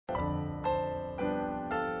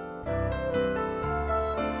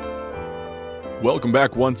Welcome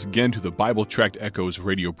back once again to the Bible Tract Echoes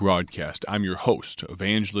radio broadcast. I'm your host,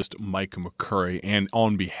 Evangelist Mike McCurry, and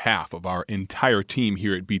on behalf of our entire team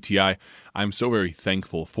here at BTI, I'm so very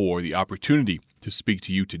thankful for the opportunity to speak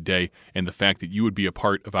to you today, and the fact that you would be a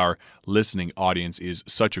part of our listening audience is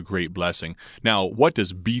such a great blessing. Now, what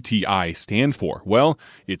does BTI stand for? Well,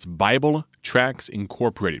 it's Bible Tracts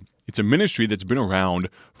Incorporated. It's a ministry that's been around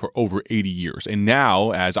for over 80 years. And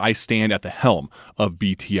now, as I stand at the helm of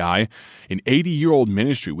BTI, an 80-year-old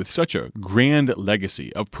ministry with such a grand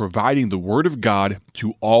legacy of providing the Word of God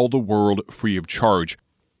to all the world free of charge.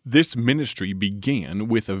 This ministry began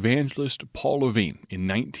with evangelist Paul Levine in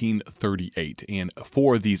 1938, and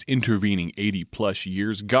for these intervening 80-plus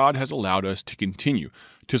years, God has allowed us to continue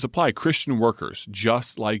to supply Christian workers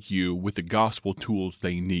just like you with the gospel tools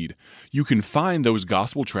they need. You can find those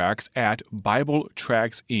gospel tracts at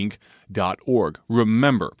BibleTractsInc.org.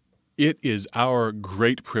 Remember, it is our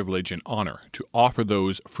great privilege and honor to offer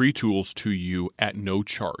those free tools to you at no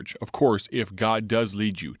charge. Of course, if God does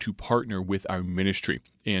lead you to partner with our ministry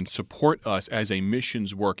and support us as a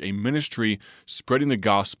missions work, a ministry spreading the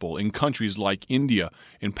gospel in countries like India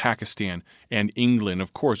and Pakistan and England,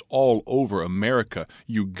 of course, all over America,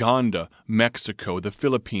 Uganda, Mexico, the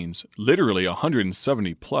Philippines, literally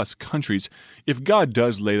 170 plus countries. If God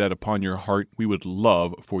does lay that upon your heart, we would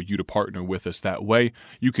love for you to partner with us that way.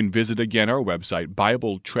 You can visit again our website,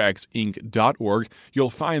 BibleTractsInc.org.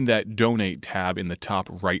 You'll find that donate tab in the top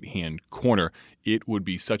right-hand corner. It would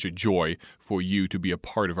be such a joy for you to be a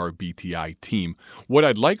part of our BTI team. What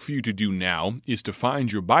I'd like for you to do now is to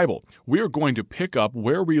find your Bible. We are going to pick up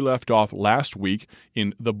where we left off last week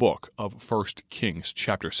in the book of 1 Kings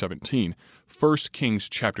chapter 17. 1 Kings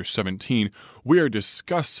chapter 17, we are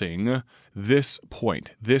discussing this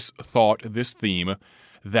point, this thought, this theme,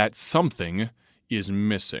 that something is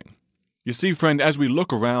missing. You see, friend, as we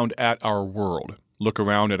look around at our world, look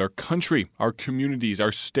around at our country, our communities,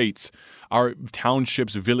 our states, our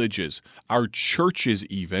townships, villages, our churches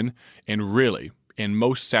even, and really, and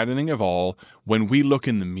most saddening of all, when we look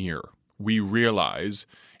in the mirror, we realize,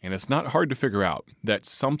 and it's not hard to figure out, that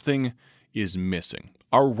something is missing.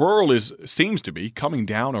 Our world seems to be coming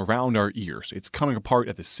down around our ears. It's coming apart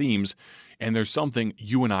at the seams, and there's something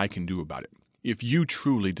you and I can do about it. If you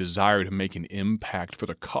truly desire to make an impact for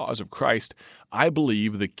the cause of Christ, I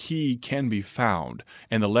believe the key can be found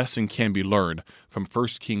and the lesson can be learned from 1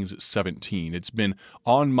 Kings 17. It's been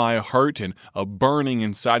on my heart and a burning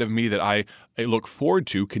inside of me that I look forward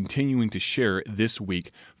to continuing to share this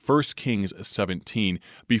week, 1 Kings 17.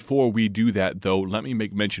 Before we do that, though, let me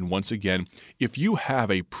make mention once again, if you have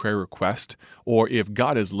a prayer request or if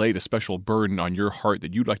God has laid a special burden on your heart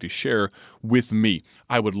that you'd like to share with me,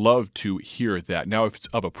 I would love to hear that. Now, if it's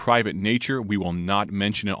of a private nature, we will not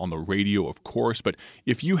mention it on the radio, of course, but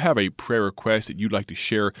if you have a prayer request that you'd like to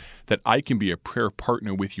share that I can be a prayer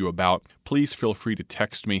partner with you about, please feel free to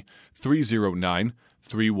text me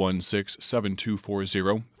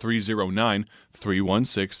 309-316-7240,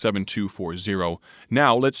 309-316-7240.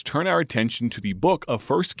 Now, let's turn our attention to the book of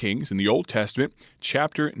 1 Kings in the Old Testament,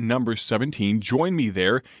 chapter number 17. Join me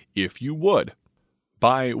there if you would.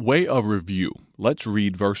 By way of review, let's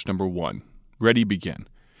read verse number 1. Ready, begin.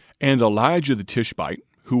 And Elijah the Tishbite,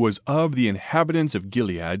 who was of the inhabitants of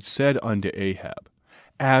Gilead, said unto Ahab,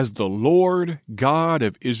 As the Lord God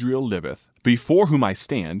of Israel liveth, before whom I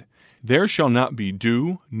stand, there shall not be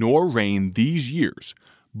dew nor rain these years,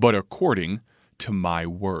 but according to my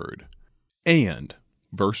word. And,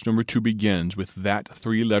 verse number 2 begins with that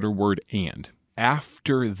three-letter word and.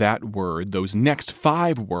 After that word, those next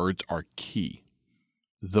 5 words are key.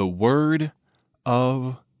 The word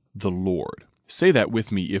of the Lord. Say that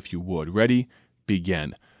with me if you would. Ready?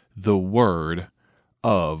 Begin. The word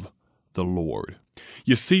of the Lord.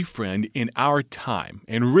 You see, friend, in our time,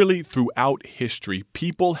 and really throughout history,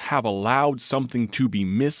 people have allowed something to be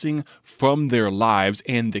missing from their lives,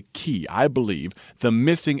 and the key, I believe, the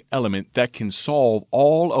missing element that can solve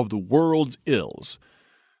all of the world's ills,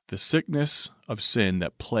 the sickness of sin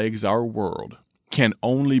that plagues our world, can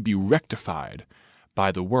only be rectified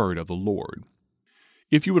by the word of the Lord.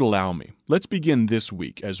 If you would allow me, let's begin this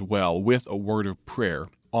week as well with a word of prayer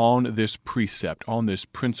on this precept, on this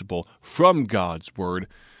principle from God's Word.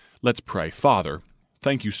 Let's pray. Father,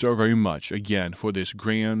 thank you so very much again for this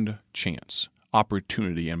grand chance,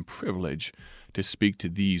 opportunity, and privilege to speak to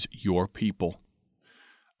these, your people.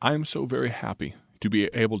 I am so very happy to be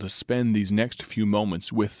able to spend these next few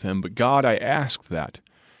moments with them, but God, I ask that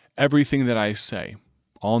everything that I say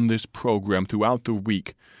on this program throughout the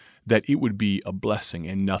week, that it would be a blessing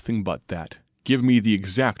and nothing but that. Give me the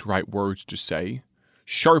exact right words to say.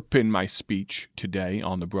 sharpen my speech today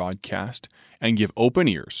on the broadcast, and give open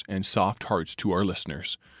ears and soft hearts to our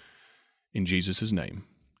listeners. In Jesus' name,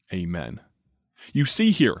 amen. You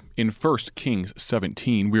see here in 1 Kings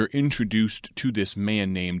 17, we're introduced to this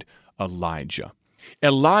man named Elijah.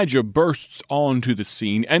 Elijah bursts onto the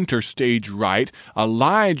scene, enter stage right.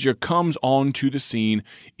 Elijah comes onto the scene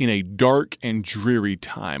in a dark and dreary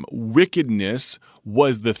time. Wickedness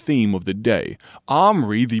was the theme of the day.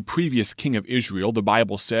 Omri, the previous king of Israel, the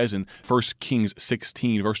Bible says in 1 Kings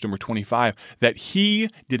 16, verse number 25, that he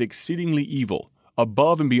did exceedingly evil,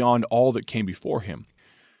 above and beyond all that came before him.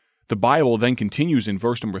 The Bible then continues in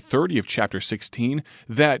verse number 30 of chapter 16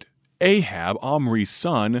 that Ahab, Omri's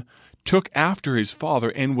son, took after his father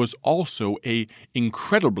and was also an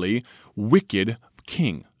incredibly wicked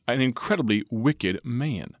king, an incredibly wicked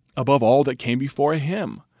man, above all that came before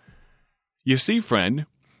him. You see, friend,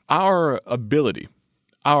 our ability,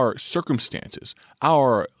 our circumstances,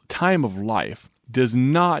 our time of life does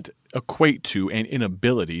not equate to an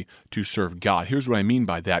inability to serve God. Here's what I mean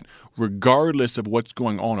by that. Regardless of what's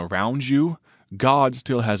going on around you, God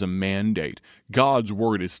still has a mandate. God's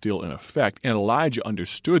word is still in effect, and Elijah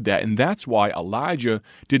understood that, and that's why Elijah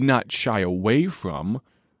did not shy away from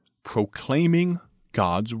proclaiming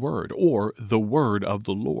God's word, or the word of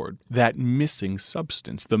the Lord, that missing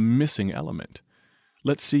substance, the missing element.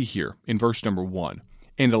 Let's see here in verse number 1.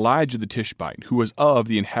 And Elijah the Tishbite, who was of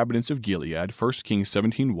the inhabitants of Gilead, 1 Kings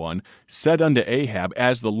 17:1, said unto Ahab,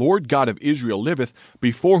 As the Lord God of Israel liveth,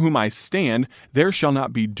 before whom I stand, there shall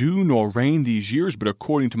not be dew nor rain these years, but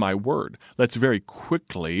according to my word. Let's very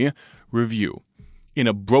quickly review. In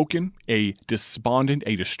a broken, a despondent,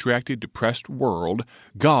 a distracted, depressed world,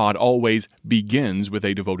 God always begins with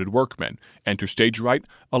a devoted workman. Enter stage right,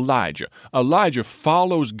 Elijah. Elijah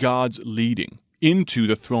follows God's leading into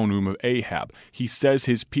the throne room of Ahab. He says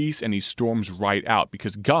his piece and he storms right out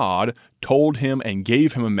because God told him and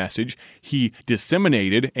gave him a message. He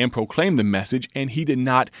disseminated and proclaimed the message, and he did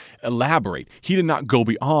not elaborate. He did not go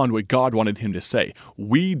beyond what God wanted him to say.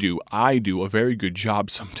 I do a very good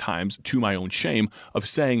job sometimes, to my own shame, of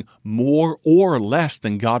saying more or less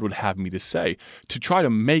than God would have me to say, to try to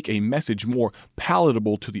make a message more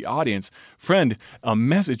palatable to the audience. Friend, a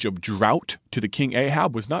message of drought to the king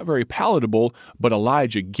Ahab was not very palatable, but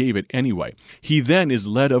Elijah gave it anyway. He then is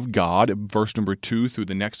led of God, verse number 2 through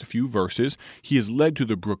the next few verses. He is led to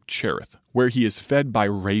the brook Cherith, where he is fed by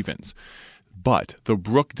ravens. But the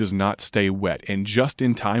brook does not stay wet, and just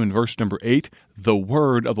in time, in verse number 8, the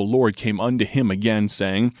word of the Lord came unto him again,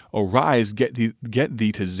 saying, Arise, get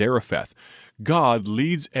thee to Zarephath. God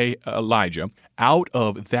leads Elijah out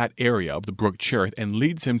of that area of the brook Cherith and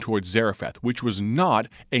leads him towards Zarephath, which was not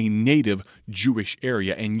a native Jewish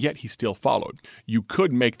area, and yet he still followed. You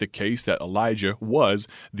could make the case that Elijah was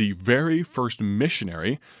the very first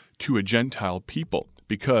missionary to a Gentile people,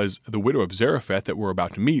 because the widow of Zarephath that we're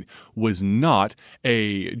about to meet was not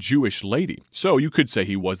a Jewish lady. So you could say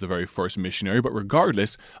he was the very first missionary, but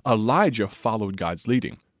regardless, Elijah followed God's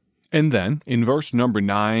leading. And then, in verse number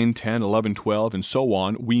 9, 10, 11, 12, and so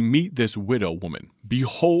on, we meet this widow woman.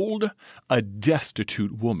 Behold, a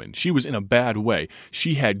destitute woman. She was in a bad way.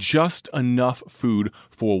 She had just enough food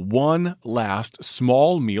for one last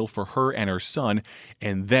small meal for her and her son,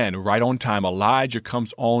 and then, right on time, Elijah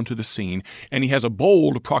comes onto the scene, and he has a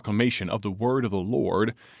bold proclamation of the word of the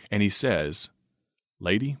Lord, and he says,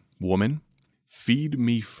 Lady, woman, feed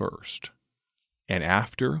me first, and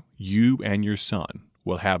after you and your son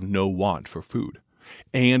will have no want for food.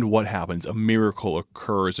 And what happens? A miracle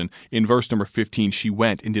occurs. And in verse number 15, she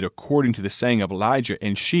went and did according to the saying of Elijah,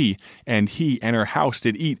 and she and he and her house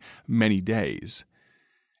did eat many days.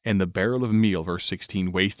 And the barrel of meal, verse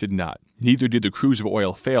 16, wasted not, neither did the cruse of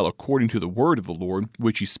oil fail, according to the word of the Lord,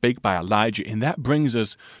 which he spake by Elijah. And that brings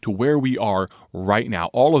us to where we are right now.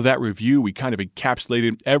 All of that review, we kind of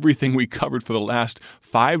encapsulated everything we covered for the last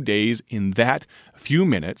 5 days in that few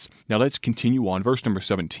minutes. Now let's continue on. Verse number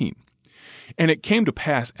 17. And it came to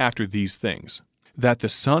pass after these things, that the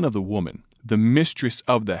son of the woman, the mistress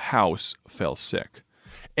of the house, fell sick.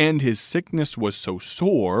 And his sickness was so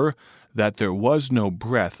sore that there was no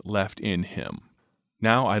breath left in him.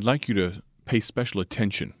 Now, I'd like you to pay special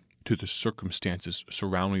attention to the circumstances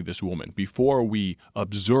surrounding this woman before we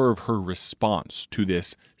observe her response to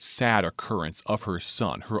this sad occurrence of her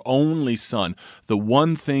son, her only son, the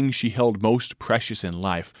one thing she held most precious in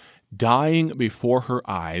life, dying before her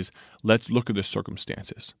eyes. Let's look at the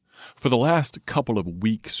circumstances. For the last couple of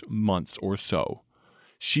weeks, months or so,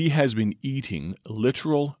 she has been eating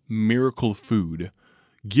literal miracle food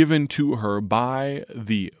given to her by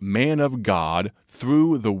the man of God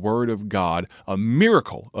through the word of God, a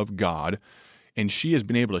miracle of God. and she has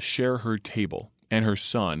been able to share her table and her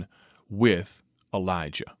son with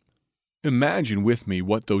Elijah. Imagine with me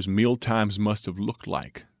what those meal times must have looked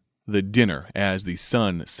like. The dinner as the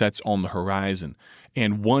sun sets on the horizon,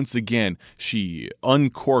 and once again she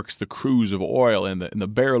uncorks the cruse of oil and the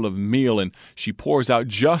barrel of meal, and she pours out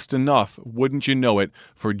just enough, wouldn't you know it,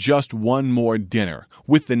 for just one more dinner,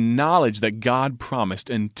 with the knowledge that God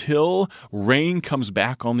promised until rain comes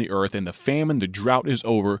back on the earth and the famine, the drought is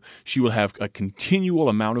over, she will have a continual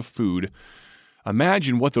amount of food.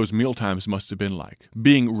 Imagine what those mealtimes must have been like,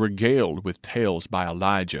 being regaled with tales by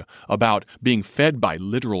Elijah about being fed by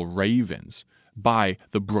literal ravens by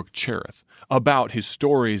the brook Cherith, about his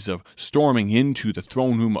stories of storming into the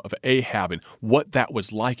throne room of Ahab and what that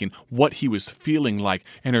was like and what he was feeling like,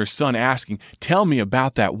 and her son asking, "Tell me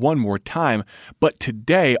about that one more time." But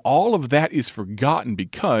today, all of that is forgotten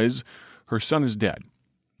because her son is dead.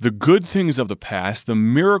 The good things of the past, the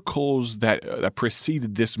miracles that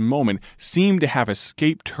preceded this moment, seem to have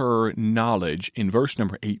escaped her knowledge. In verse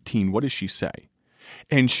number 18, what does she say?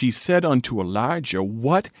 "And she said unto Elijah,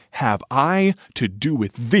 What have I to do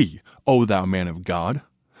with thee, O thou man of God?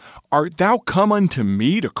 Art thou come unto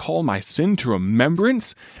me to call my sin to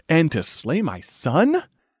remembrance and to slay my son?"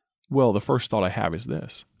 Well, the first thought I have is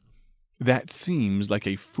this. That seems like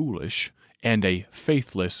a foolish and a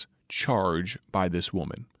faithless charge by this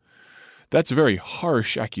woman. That's a very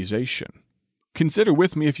harsh accusation. Consider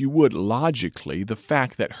with me, if you would, logically, the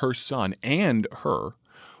fact that her son and her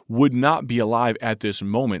would not be alive at this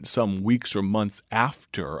moment some weeks or months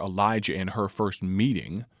after Elijah and her first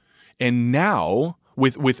meeting. And now,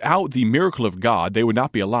 without the miracle of God, they would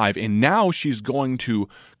not be alive. And now she's going to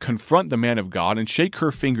confront the man of God and shake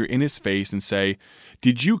her finger in his face and say,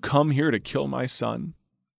 "Did you come here to kill my son?"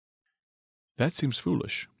 That seems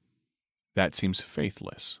foolish. That seems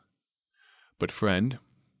faithless. But friend,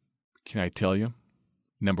 can I tell you?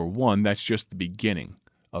 Number one, that's just the beginning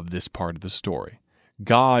of this part of the story.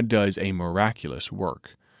 God does a miraculous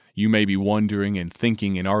work. You may be wondering and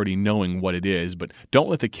thinking and already knowing what it is, but don't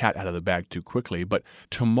let the cat out of the bag too quickly. But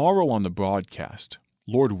tomorrow on the broadcast,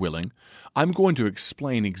 Lord willing, I'm going to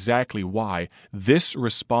explain exactly why this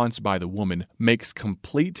response by the woman makes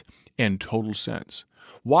complete and total sense.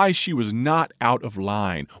 Why she was not out of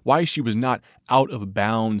line, why she was not out of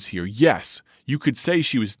bounds here. Yes, you could say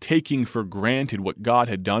she was taking for granted what God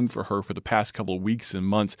had done for her for the past couple of weeks and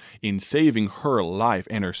months in saving her life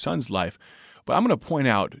and her son's life. But I'm going to point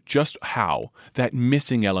out just how that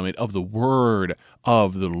missing element of the word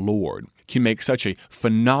of the Lord can make such a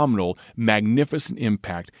phenomenal, magnificent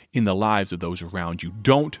impact in the lives of those around you.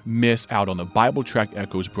 Don't miss out on the Bible Tract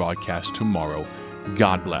Echoes broadcast tomorrow.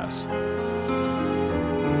 God bless.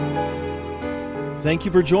 Thank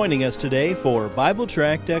you for joining us today for Bible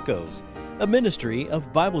Tract Echoes, a ministry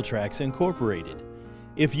of Bible Tracts Incorporated.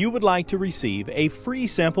 If you would like to receive a free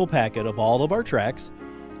sample packet of all of our tracts,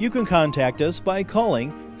 you can contact us by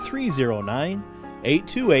calling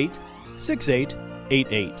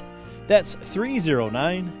 309-828-6888. That's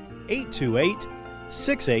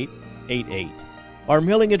 309-828-6888. Our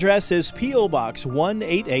mailing address is P.O. Box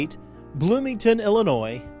 188, Bloomington,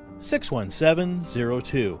 Illinois,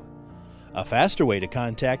 61702. A faster way to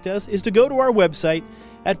contact us is to go to our website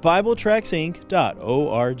at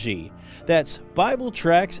BibleTractsInc.org. That's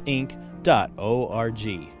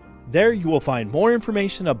BibleTractsInc.org. There you will find more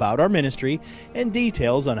information about our ministry and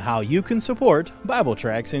details on how you can support Bible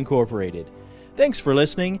Tracts Incorporated. Thanks for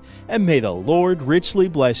listening, and may the Lord richly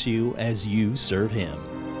bless you as you serve Him.